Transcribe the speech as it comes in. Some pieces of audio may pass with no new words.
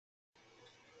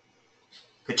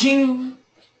Ka-ching,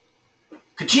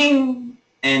 ka-ching,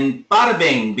 and bada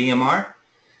bing, BMR.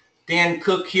 Dan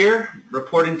Cook here,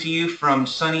 reporting to you from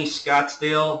sunny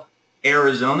Scottsdale,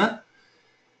 Arizona.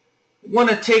 Want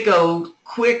to take a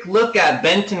quick look at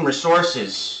Benton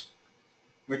Resources.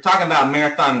 We're talking about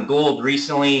Marathon Gold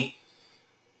recently.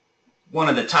 One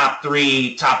of the top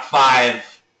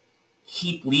 5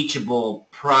 heap leachable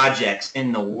projects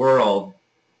in the world,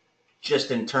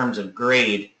 just in terms of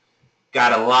grade.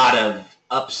 Got a lot of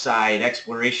upside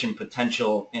exploration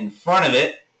potential in front of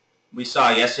it. We saw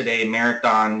yesterday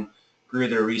Marathon grew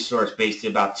their resource base to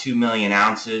about 2 million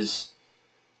ounces,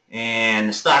 and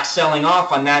the stock's selling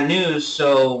off on that news.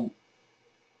 So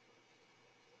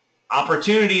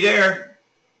opportunity there,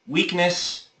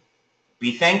 weakness,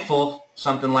 be thankful.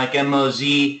 Something like MOZ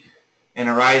in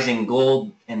a rising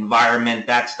gold environment,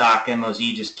 that stock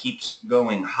MOZ just keeps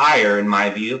going higher in my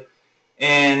view.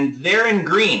 And they're in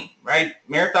green, right?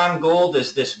 Marathon Gold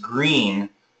is this green.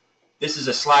 This is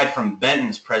a slide from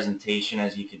Benton's presentation,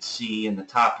 as you can see in the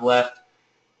top left.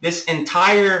 This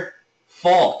entire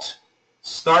fault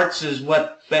starts as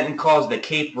what Benton calls the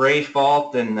Cape Ray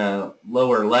fault in the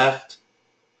lower left,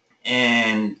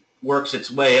 and works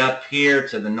its way up here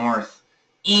to the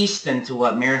northeast into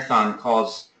what Marathon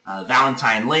calls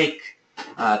Valentine Lake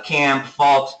Camp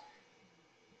fault.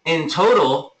 In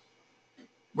total,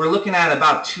 we're looking at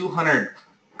about 200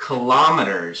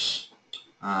 kilometers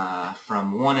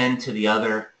from one end to the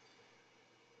other.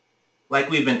 Like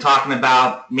we've been talking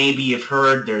about, maybe you've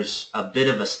heard there's a bit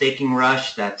of a staking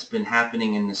rush that's been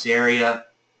happening in this area.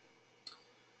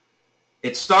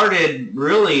 It started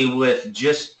really with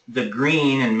just the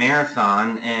green and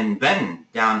Marathon and Benton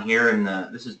down here in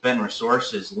this is Benton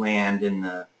Resources land in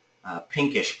the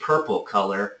pinkish purple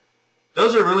color.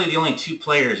 Those are really the only two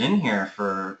players in here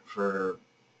for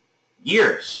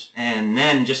years. And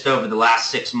then just over the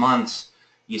last 6 months,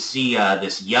 you see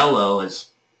this yellow is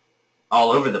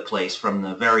all over the place, from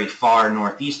the very far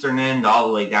northeastern end all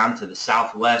the way down to the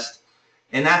southwest,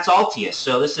 and that's Altius.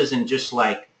 So this isn't just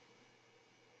like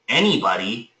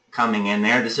anybody coming in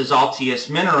there. This is Altius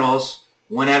Minerals.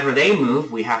 Whenever they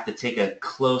move, we have to take a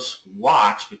close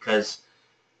watch because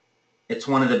it's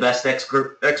one of the best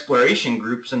exploration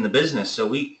groups in the business. So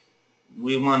we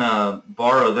want to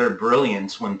borrow their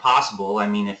brilliance when possible. I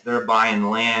mean, if they're buying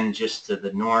land just to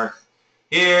the north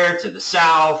here, to the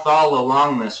south, all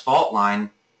along this fault line,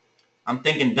 I'm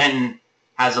thinking Benton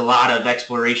has a lot of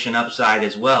exploration upside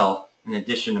as well, in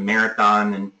addition to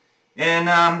Marathon. And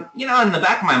you know, in the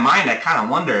back of my mind, I kind of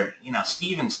wonder, you know,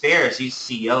 Stephen Stairs, he's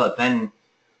CEO of Benton.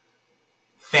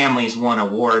 Family's won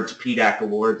awards, PDAC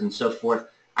awards, and so forth.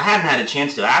 I haven't had a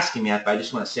chance to ask him yet, but I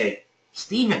just want to say,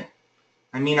 Stephen,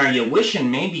 I mean, are you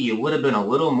wishing maybe you would have been a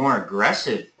little more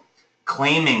aggressive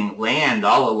claiming land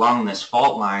all along this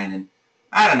fault line? And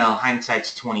I don't know,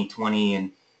 hindsight's 20/20,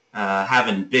 and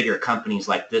having bigger companies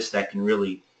like this that can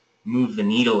really move the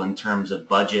needle in terms of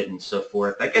budget and so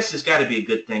forth, I guess it's got to be a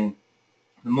good thing.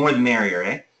 The more the merrier,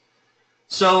 eh?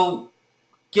 So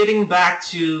getting back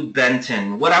to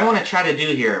Benton, what I want to try to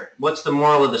do here, what's the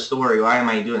moral of the story? Why am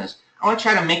I doing this? I want to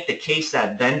try to make the case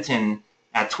that Benton,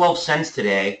 at 12 cents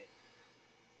today,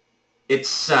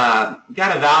 it's got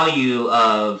a value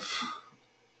of,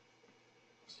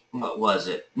 what was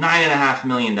it, $9.5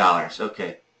 million.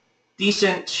 Okay,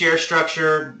 decent share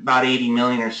structure, about 80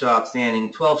 million or so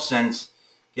outstanding. 12 cents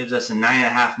gives us a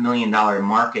 $9.5 million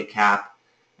market cap.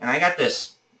 And I got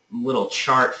this little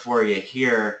chart for you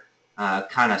here,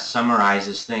 kind of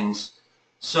summarizes things.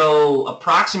 So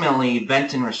approximately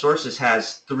Benton Resources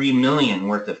has 3 million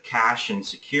worth of cash and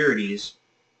securities.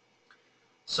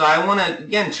 So I want to,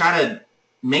 again, try to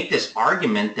make this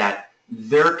argument that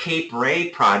their Cape Ray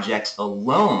projects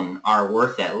alone are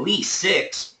worth at least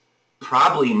 6,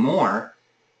 probably more.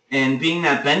 And being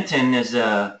that Benton is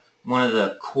one of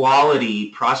the quality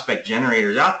prospect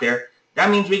generators out there, that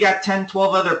means we got 10,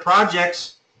 12 other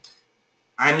projects.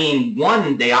 I mean,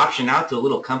 one they optioned out to a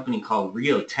little company called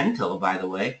Rio Tinto, by the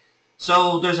way.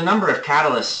 So there's a number of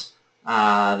catalysts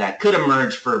that could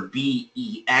emerge for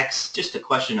BEX, just a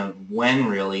question of when,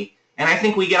 really. And I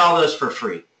think we get all those for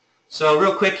free. So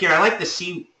real quick here, I like to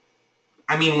see,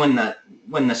 I mean,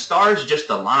 when the stars just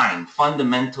align,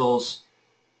 fundamentals,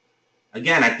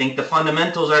 again, I think the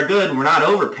fundamentals are good. We're not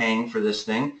overpaying for this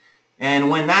thing. And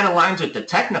when that aligns with the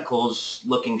technicals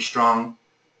looking strong,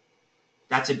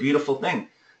 that's a beautiful thing.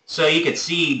 So you could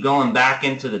see, going back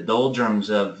into the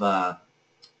doldrums of,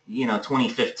 you know,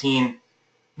 2015,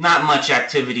 not much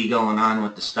activity going on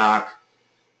with the stock,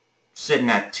 sitting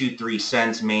at 2-3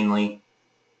 cents mainly.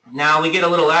 Now we get a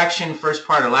little action first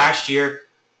part of last year.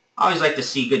 I always like to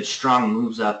see good strong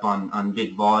moves up on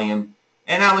big volume.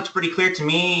 And that looks pretty clear to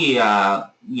me.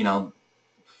 You know,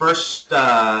 first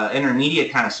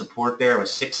intermediate kind of support there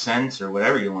was 6 cents or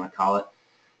whatever you want to call it.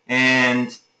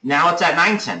 And now it's at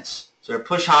 9 cents. So they're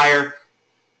push higher.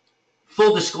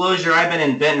 Full disclosure, I've been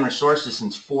in Benton Resources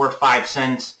since 4 or 5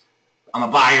 cents. I'm a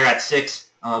buyer at 6.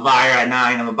 I'm a buyer at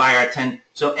 9. I'm a buyer at 10.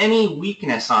 So any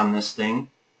weakness on this thing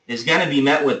is going to be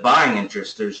met with buying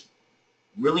interest. There's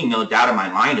really no doubt in my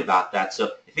mind about that.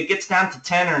 So if it gets down to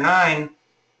 10 or 9,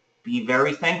 be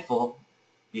very thankful,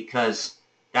 because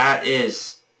that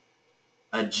is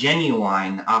a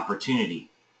genuine opportunity.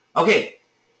 Okay,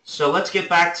 so let's get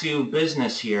back to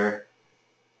business here.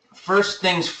 First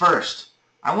things first,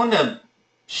 I want to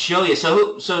show you.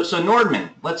 So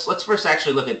Nordman. Let's first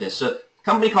actually look at this. So a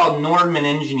company called Nordman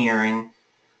Engineering.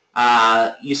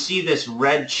 You see this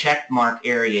red check mark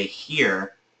area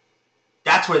here.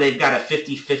 That's where they've got a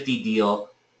 50-50 deal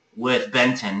with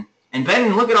Benton. And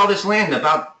Benton, look at all this land,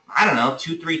 about, I don't know,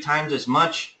 2-3 times as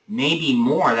much, maybe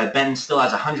more, that Benton still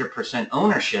has 100%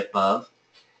 ownership of.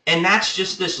 And that's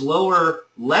just this lower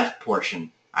left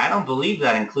portion. I don't believe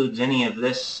that includes any of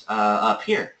this up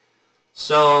here.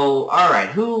 So, all right,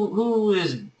 who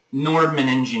is Nordman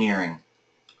Engineering?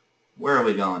 Where are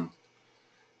we going?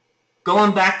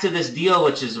 Going back to this deal,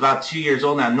 which is about 2 years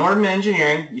old now. Nordman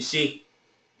Engineering, you see,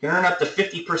 can earn up to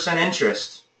 50%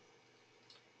 interest.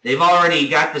 They've already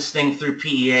got this thing through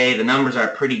PEA. The numbers are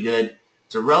pretty good.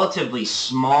 It's a relatively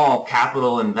small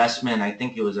capital investment. I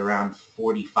think it was around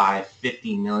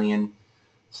 45-50 million.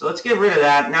 So let's get rid of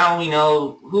that. Now we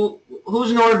know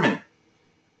who's Nordman.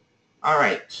 All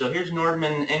right, so here's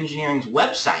Nordman Engineering's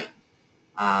website.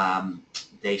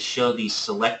 They show these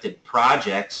selected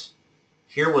projects.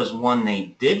 Here was one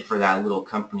they did for that little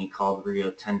company called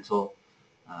Rio Tinto.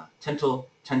 Tinto,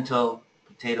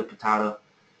 potato.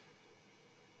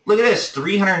 Look at this,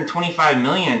 325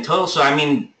 million in total. So I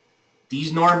mean,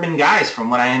 these Nordman guys,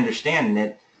 from what I understand,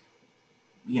 that,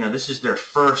 you know, this is their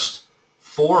first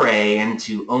foray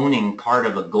into owning part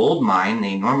of a gold mine.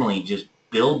 They normally just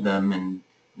build them and,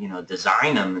 you know,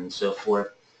 design them and so forth.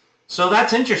 So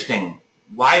that's interesting.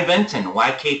 Why Benton?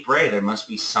 Why Cape Ray? There must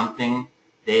be something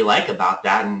they like about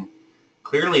that, and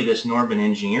clearly this Nordman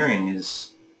Engineering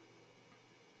is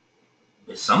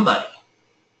somebody.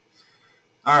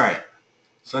 All right,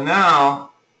 so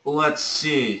now let's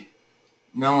see.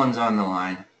 No one's on the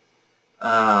line.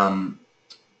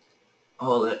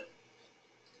 Hold it.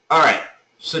 All right,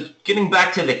 so getting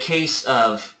back to the case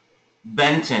of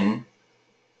Benton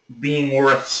being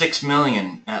worth $6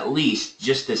 million at least,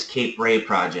 just this Cape Ray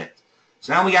project.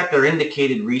 So now we got their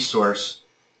indicated resource.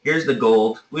 Here's the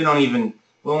gold. We won't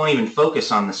even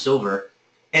focus on the silver.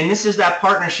 And this is that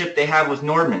partnership they have with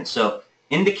Nordman. So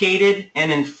indicated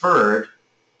and inferred,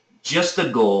 just the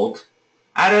gold,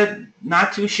 at a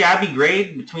not too shabby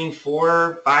grade, between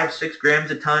 4, 5, 6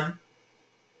 grams a ton.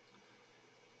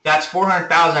 That's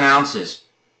 400,000 ounces.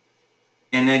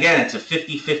 And again, it's a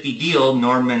 50-50 deal.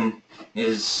 Nordman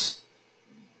is,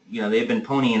 you know, they've been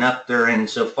ponying up their end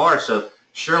so far, so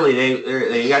surely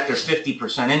they got their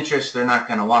 50% interest. They're not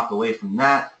going to walk away from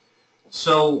that.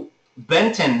 So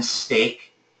Benton's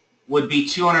stake would be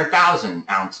 200,000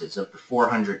 ounces of the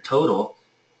 400 total.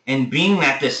 And being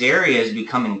that this area is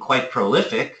becoming quite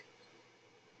prolific,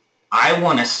 I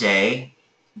want to say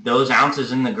those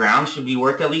ounces in the ground should be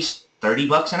worth at least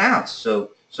 $30 an ounce.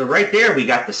 So right there we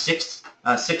got the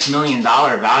 $6 million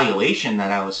valuation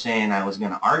that I was saying I was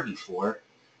going to argue for.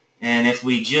 And if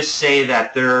we just say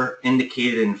that their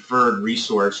indicated inferred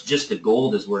resource, just the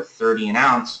gold, is worth 30 an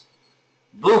ounce,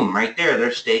 boom, right there,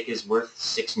 their stake is worth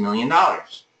 $6 million.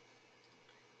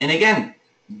 And again,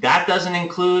 that doesn't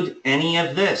include any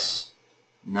of this.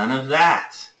 None of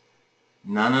that.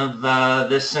 None of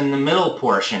this in the middle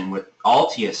portion with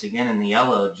Altius, again in the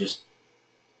yellow, just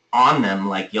on them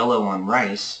like yellow on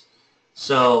rice.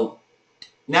 So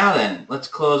now then, let's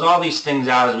close all these things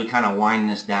out as we kind of wind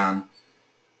this down.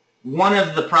 One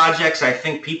of the projects I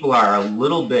think people are a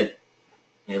little bit,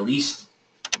 at least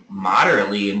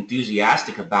moderately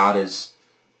enthusiastic about, is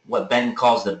what Benton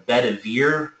calls the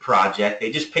Bedivere project. They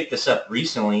just picked this up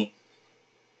recently.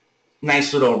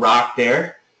 Nice little rock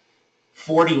there.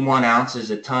 41 ounces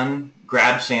a ton,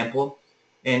 grab sample.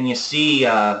 And you see,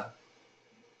 who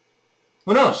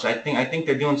knows, I think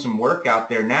they're doing some work out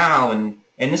there now, and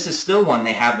this is still one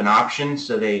they have an option,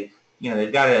 so they, you know,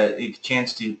 they've got a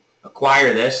chance to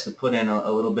acquire this, to put in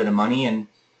a little bit of money, and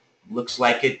looks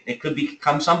like it could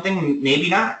become something, maybe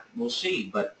not, we'll see.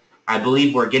 But I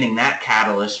believe we're getting that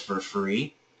catalyst for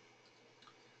free,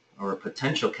 or a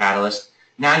potential catalyst.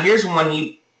 Now here's one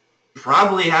you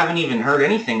probably haven't even heard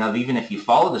anything of, even if you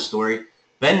follow the story.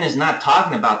 Benton is not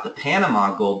talking about the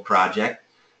Panama gold project,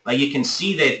 but you can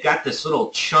see they've got this little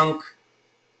chunk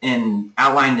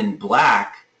outlined in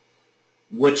black,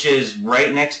 which is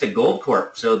right next to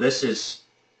Goldcorp. So this is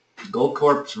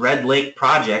Goldcorp's Red Lake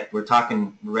project. We're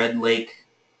talking Red Lake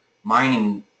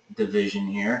mining division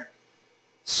here.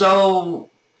 So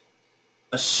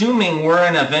assuming we're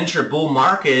in a venture bull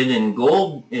market and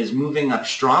gold is moving up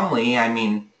strongly, I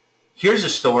mean, here's a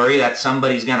story that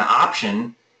somebody's going to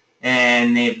option,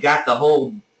 and they've got the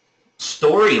whole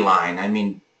storyline. I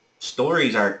mean,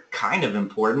 stories are kind of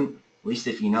important, at least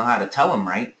if you know how to tell them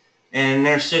right. And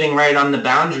they're sitting right on the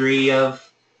boundary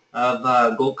of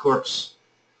Goldcorp's,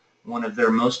 one of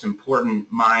their most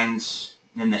important mines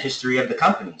in the history of the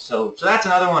company. So that's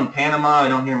another one, Panama. I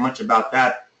don't hear much about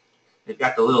that. They've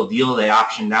got the little deal they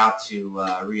optioned out to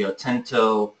Rio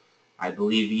Tinto. I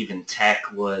believe even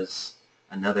Teck was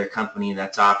another company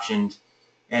that's optioned.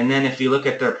 And then if you look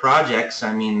at their projects,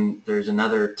 I mean, there's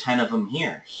another 10 of them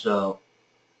here. So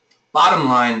bottom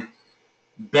line,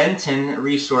 Benton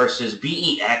Resources,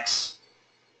 BEX,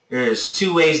 there's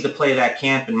two ways to play that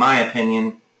camp in my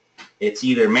opinion. It's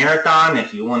either Marathon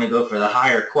if you want to go for the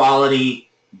higher quality,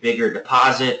 bigger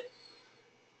deposit,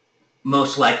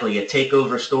 most likely a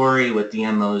takeover story with the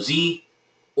MOZ,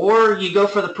 or you go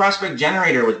for the prospect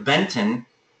generator with Benton.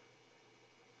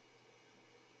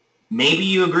 Maybe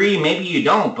you agree, maybe you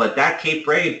don't, but that Cape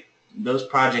Ray, those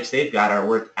projects they've got are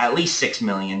worth at least $6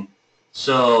 million.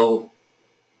 So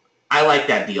I like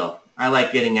that deal. I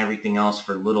like getting everything else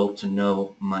for little to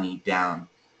no money down.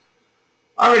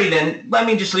 Alrighty then, let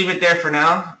me just leave it there for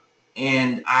now,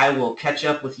 and I will catch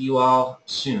up with you all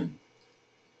soon.